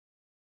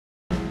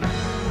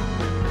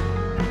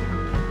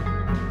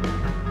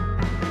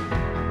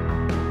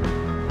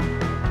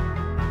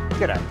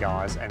G'day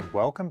guys, and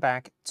welcome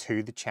back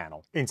to the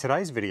channel. In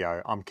today's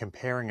video, I'm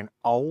comparing an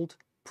old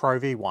Pro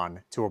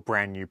V1 to a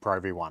brand new Pro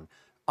V1.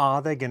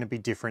 Are there going to be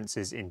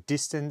differences in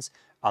distance?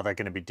 Are there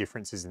going to be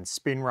differences in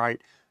spin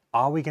rate?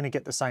 Are we going to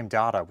get the same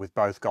data with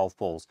both golf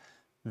balls?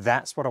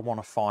 That's what I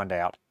want to find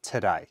out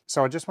today.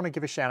 So I just want to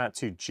give a shout out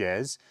to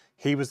Jez.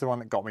 He was the one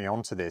that got me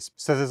onto this.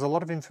 So there's a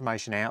lot of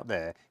information out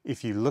there.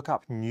 If you look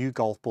up new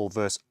golf ball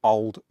versus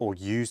old or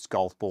used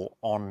golf ball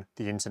on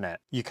the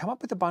internet, you come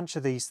up with a bunch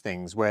of these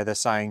things where they're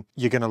saying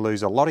you're going to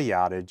lose a lot of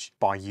yardage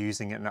by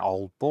using an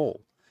old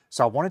ball.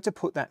 So I wanted to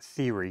put that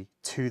theory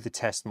to the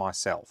test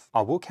myself.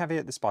 I will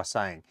caveat this by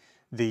saying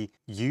the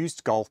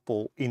used golf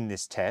ball in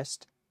this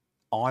test,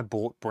 I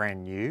bought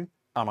brand new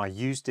and I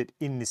used it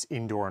in this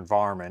indoor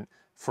environment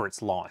for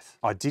its life.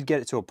 I did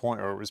get it to a point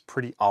where it was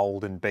pretty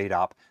old and beat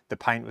up. The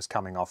paint was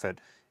coming off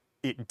it.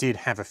 It did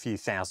have a few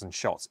thousand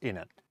shots in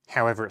it.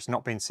 However, it's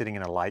not been sitting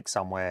in a lake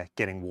somewhere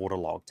getting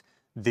waterlogged.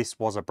 This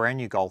was a brand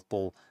new golf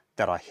ball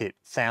that I hit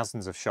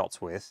thousands of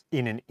shots with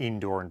in an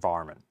indoor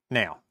environment.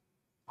 Now,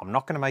 I'm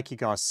not going to make you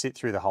guys sit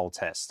through the whole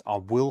test. I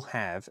will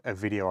have a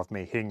video of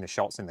me hitting the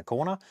shots in the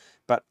corner,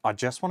 but I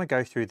just want to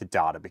go through the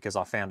data because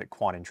I found it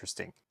quite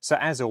interesting. So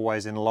as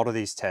always, in a lot of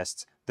these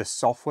tests, the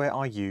software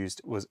I used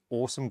was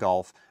Awesome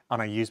Golf,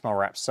 and I used my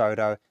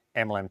Rapsodo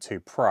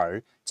MLM2 Pro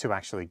to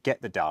actually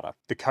get the data.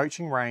 The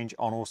coaching range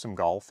on Awesome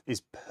Golf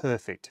is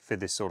perfect for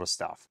this sort of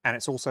stuff, and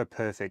it's also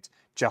perfect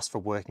just for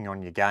working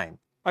on your game.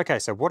 Okay,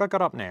 so what I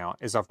got up now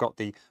is I've got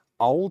the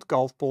old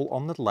golf ball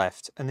on the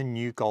left and the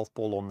new golf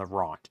ball on the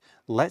right.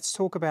 Let's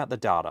talk about the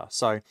data.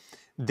 So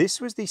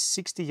this was the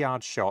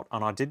 60-yard shot,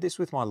 and I did this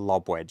with my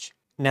lob wedge.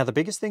 Now the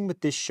biggest thing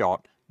with this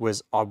shot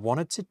was I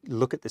wanted to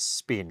look at the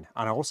spin,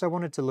 and I also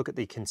wanted to look at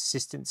the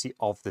consistency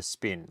of the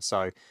spin.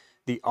 So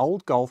the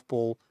old golf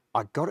ball,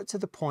 I got it to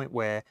the point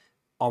where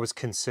I was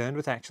concerned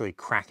with actually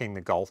cracking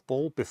the golf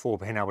ball before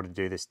being able to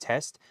do this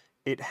test.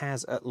 It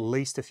has at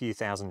least a few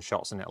thousand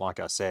shots in it, like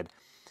I said.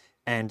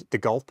 And the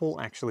golf ball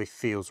actually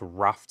feels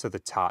rough to the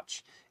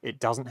touch.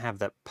 It doesn't have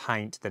that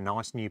paint, the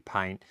nice new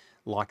paint,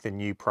 like the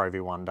new Pro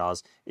V1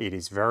 does. It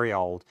is very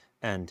old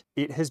and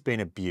it has been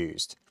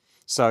abused.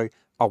 So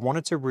I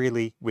wanted to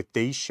really, with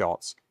these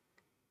shots,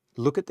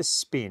 look at the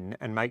spin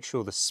and make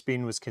sure the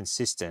spin was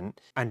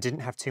consistent and didn't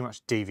have too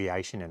much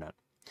deviation in it.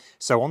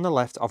 So on the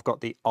left, I've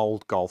got the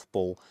old golf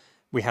ball.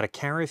 We had a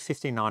carry of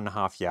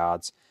 59.5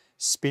 yards,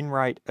 spin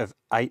rate of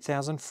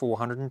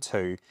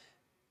 8,402,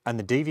 and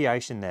the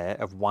deviation there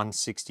of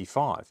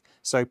 165.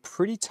 So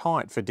pretty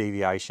tight for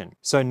deviation.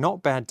 So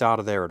not bad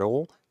data there at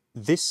all.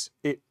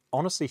 It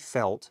honestly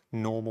felt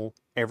normal.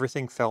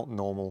 Everything felt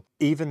normal.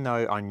 Even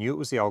though I knew it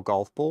was the old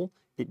golf ball,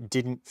 it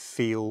didn't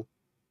feel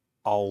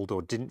old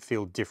or didn't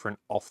feel different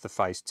off the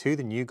face to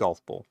the new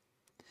golf ball.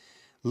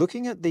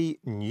 Looking at the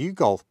new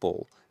golf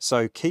ball,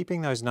 so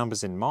keeping those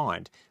numbers in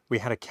mind, we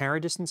had a carry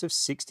distance of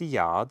 60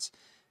 yards,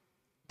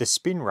 the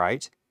spin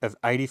rate of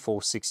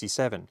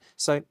 84.67.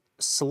 So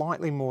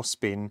slightly more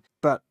spin,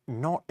 but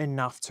not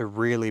enough to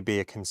really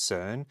be a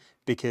concern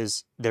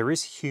because there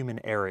is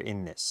human error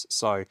in this.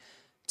 So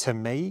to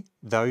me,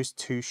 those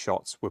two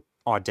shots were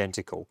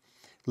identical.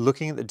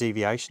 Looking at the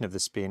deviation of the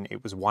spin,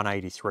 it was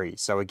 183.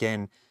 So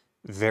again,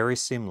 very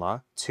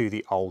similar to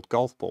the old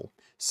golf ball.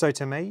 So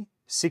to me,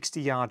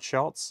 60-yard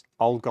shots,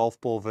 old golf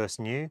ball versus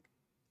new,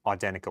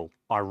 identical.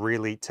 I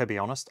really, to be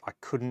honest, I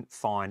couldn't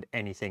find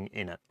anything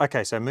in it.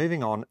 Okay, so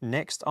moving on,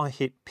 next I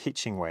hit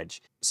pitching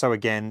wedge. So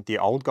again, the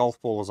old golf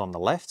ball is on the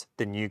left,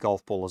 the new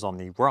golf ball is on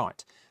the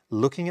right.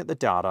 Looking at the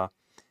data,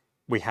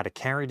 we had a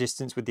carry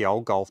distance with the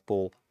old golf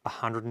ball,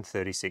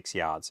 136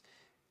 yards.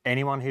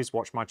 Anyone who's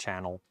watched my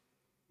channel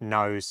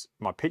knows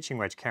my pitching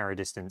wedge carry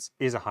distance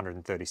is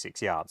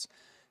 136 yards.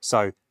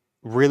 So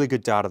really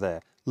good data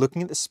there.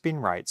 Looking at the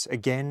spin rates,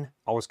 again,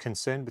 I was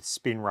concerned with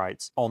spin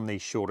rates on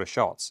these shorter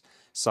shots.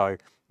 So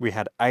we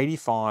had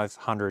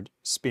 8,500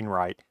 spin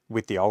rate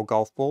with the old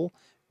golf ball,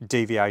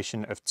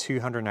 deviation of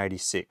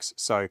 286.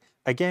 So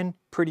again,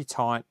 pretty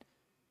tight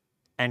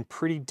and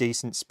pretty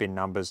decent spin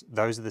numbers.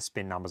 Those are the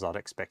spin numbers I'd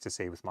expect to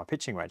see with my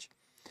pitching wedge.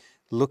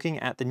 Looking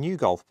at the new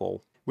golf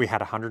ball, we had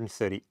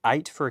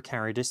 138 for a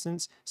carry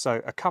distance,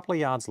 so a couple of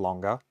yards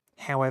longer.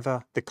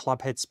 However, the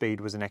club head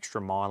speed was an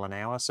extra mile an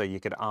hour, so you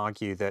could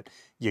argue that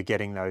you're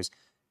getting those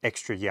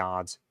extra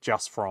yards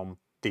just from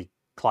the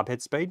club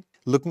head speed.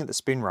 Looking at the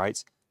spin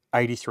rates,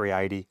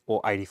 8380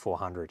 or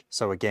 8400.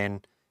 So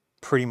again,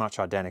 pretty much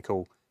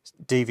identical.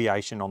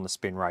 Deviation on the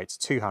spin rates,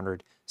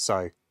 200.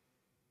 So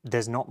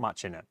there's not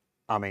much in it.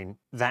 I mean,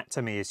 that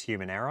to me is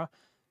human error.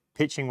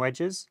 Pitching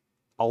wedges,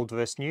 old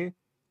versus new,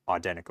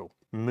 identical.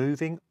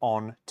 Moving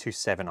on to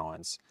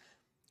 7-irons.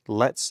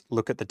 Let's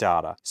look at the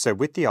data. So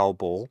with the old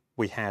ball,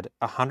 we had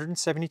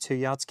 172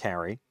 yards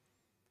carry,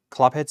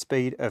 club head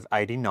speed of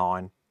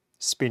 89,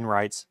 spin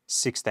rates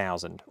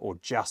 6,000 or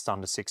just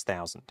under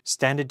 6,000.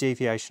 Standard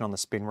deviation on the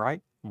spin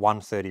rate,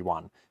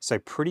 131. So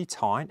pretty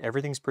tight,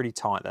 everything's pretty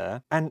tight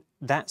there. And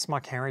that's my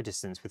carry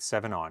distance with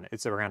 7-iron.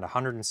 It's around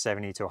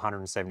 170 to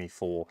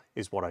 174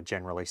 is what I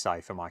generally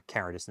say for my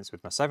carry distance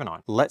with my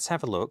 7-iron. Let's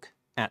have a look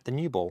at the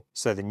new ball.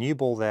 So the new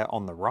ball there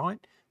on the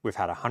right, we've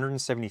had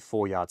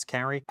 174 yards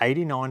carry,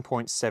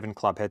 89.7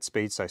 club head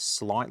speed, so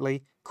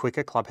slightly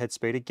quicker club head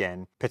speed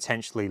again,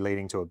 potentially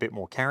leading to a bit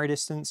more carry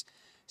distance,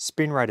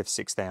 spin rate of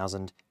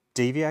 6,000,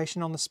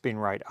 deviation on the spin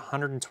rate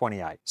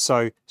 128.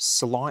 So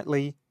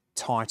slightly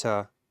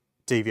tighter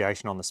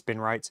deviation on the spin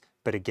rates,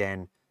 but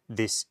again,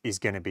 this is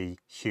going to be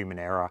human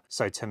error.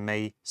 So to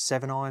me,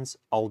 7-irons,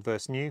 old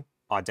versus new,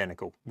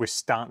 identical. We're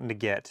starting to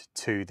get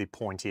to the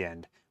pointy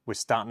end.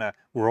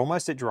 We're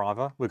almost at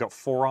driver. We've got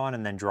 4-iron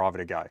and then driver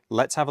to go.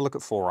 Let's have a look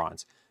at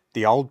 4-irons.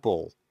 The old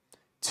ball,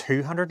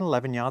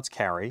 211 yards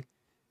carry,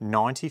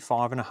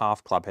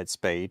 95.5 club head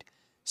speed,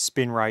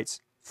 spin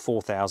rates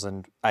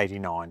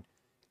 4,089,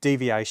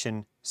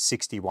 deviation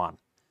 61.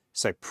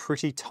 So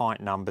pretty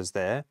tight numbers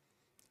there.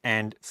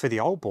 And for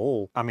the old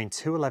ball, I mean,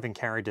 211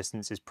 carry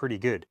distance is pretty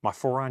good. My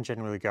 4-iron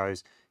generally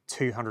goes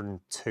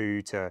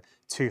 202 to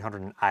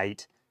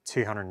 208,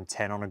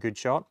 210 on a good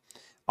shot.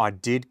 I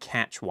did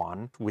catch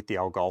one with the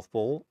old golf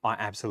ball. I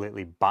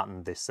absolutely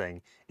buttoned this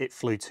thing. It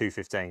flew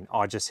 215.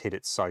 I just hit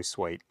it so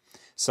sweet.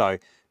 So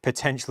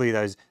potentially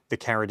the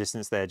carry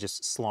distance there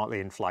just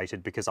slightly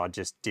inflated because I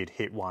just did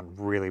hit one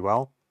really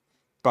well.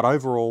 But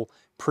overall,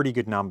 pretty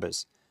good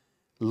numbers.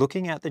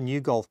 Looking at the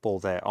new golf ball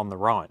there on the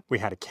right, we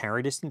had a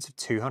carry distance of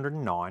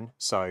 209,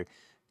 so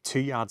 2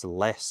 yards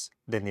less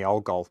than the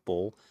old golf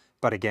ball.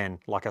 But again,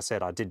 like I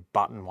said, I did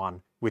button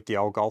one with the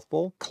old golf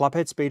ball. Club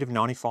head speed of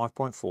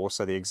 95.4,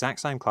 so the exact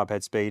same club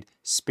head speed,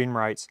 spin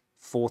rates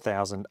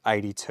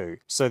 4,082.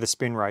 So the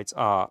spin rates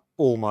are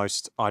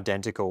almost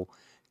identical.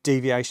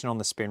 Deviation on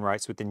the spin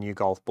rates with the new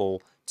golf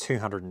ball,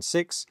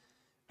 206.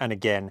 And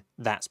again,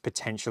 that's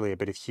potentially a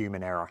bit of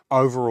human error.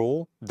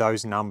 Overall,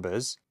 those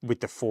numbers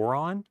with the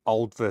 4-iron,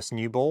 old versus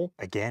new ball,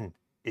 again,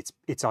 it's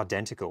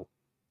identical.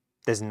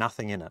 There's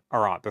nothing in it.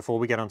 All right, before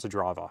we get onto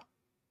driver,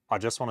 I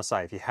just want to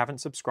say, if you haven't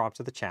subscribed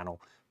to the channel,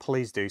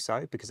 please do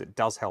so because it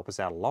does help us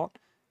out a lot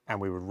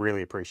and we would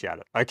really appreciate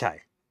it.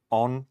 Okay,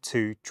 on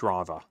to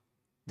driver.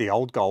 The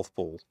old golf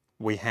ball,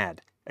 we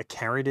had a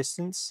carry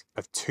distance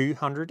of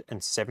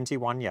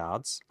 271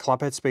 yards,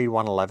 club head speed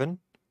 111,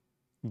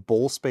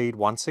 ball speed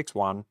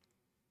 161,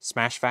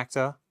 smash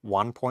factor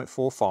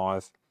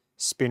 1.45,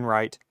 spin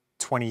rate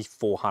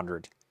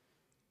 2400,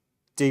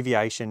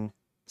 deviation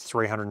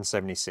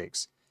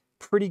 376.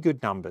 Pretty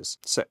good numbers.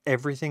 So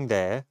everything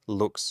there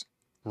looks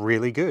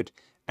really good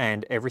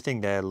and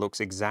everything there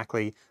looks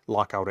exactly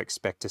like I would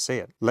expect to see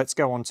it. Let's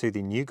go on to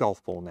the new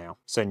golf ball now.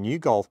 So new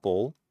golf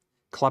ball,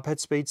 club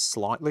head speed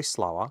slightly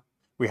slower.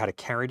 We had a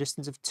carry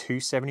distance of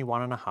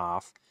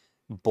 271.5.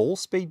 Ball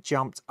speed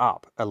jumped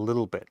up a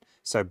little bit.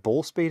 So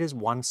ball speed is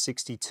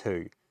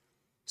 162.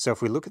 So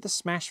if we look at the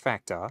smash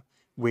factor,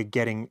 we're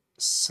getting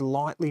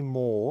slightly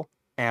more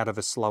out of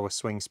a slower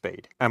swing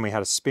speed. And we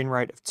had a spin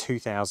rate of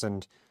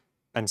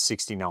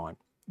 2,069,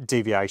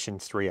 deviation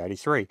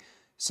 383.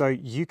 So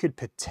you could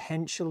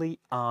potentially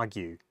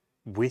argue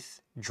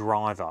with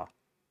driver,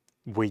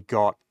 we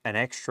got an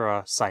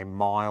extra, say,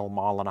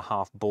 mile and a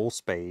half ball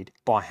speed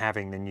by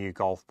having the new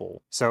golf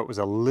ball. So it was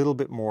a little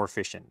bit more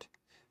efficient.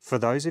 For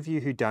those of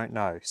you who don't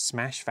know,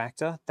 smash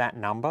factor, that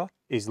number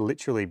is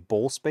literally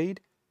ball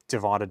speed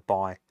divided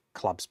by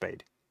club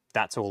speed.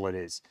 That's all it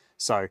is.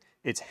 So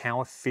it's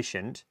how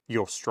efficient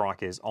your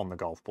strike is on the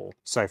golf ball.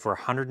 So for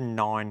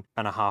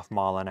 109.5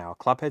 mile an hour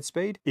club head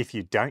speed, if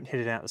you don't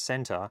hit it out the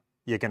center,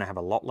 you're going to have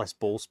a lot less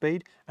ball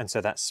speed. And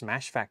so that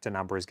smash factor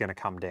number is going to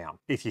come down.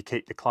 If you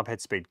keep the club head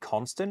speed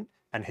constant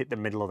and hit the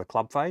middle of the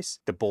club face,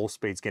 the ball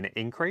speed's going to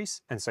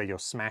increase. And so your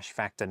smash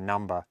factor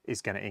number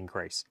is going to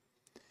increase.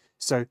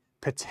 So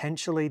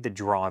potentially the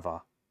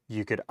driver,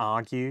 you could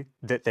argue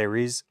that there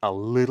is a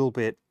little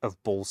bit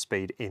of ball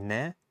speed in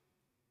there.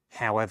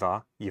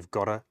 However, you've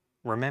got to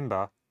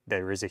remember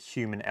there is a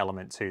human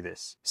element to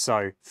this.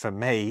 So for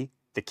me,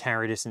 the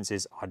carry distance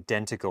is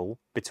identical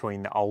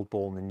between the old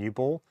ball and the new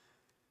ball.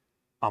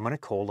 I'm going to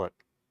call it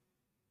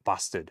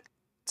busted.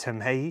 To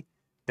me,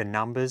 the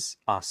numbers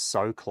are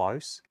so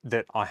close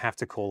that I have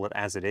to call it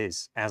as it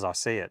is, as I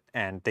see it.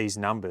 And these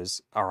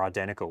numbers are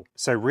identical.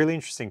 So really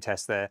interesting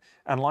test there.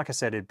 And like I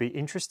said, it'd be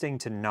interesting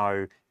to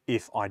know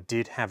if I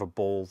did have a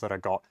ball that I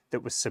got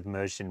that was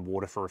submerged in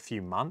water for a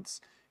few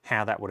months,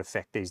 how that would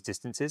affect these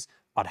distances.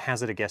 I'd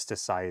hazard a guess to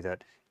say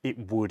that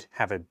it would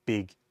have a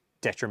big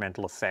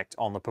detrimental effect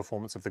on the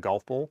performance of the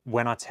golf ball.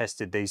 When I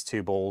tested these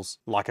two balls,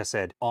 like I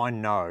said, I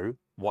know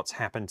what's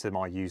happened to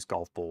my used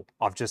golf ball.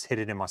 I've just hit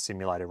it in my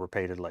simulator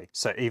repeatedly.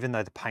 So even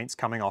though the paint's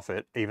coming off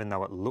it, even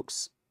though it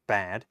looks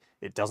bad,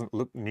 it doesn't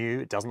look new,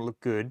 it doesn't look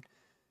good,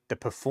 the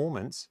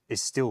performance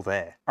is still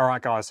there. All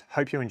right, guys,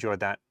 hope you enjoyed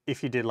that.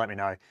 If you did, let me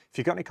know. If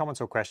you've got any comments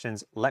or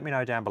questions, let me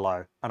know down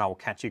below and I will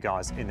catch you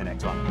guys in the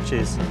next one.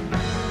 Cheers.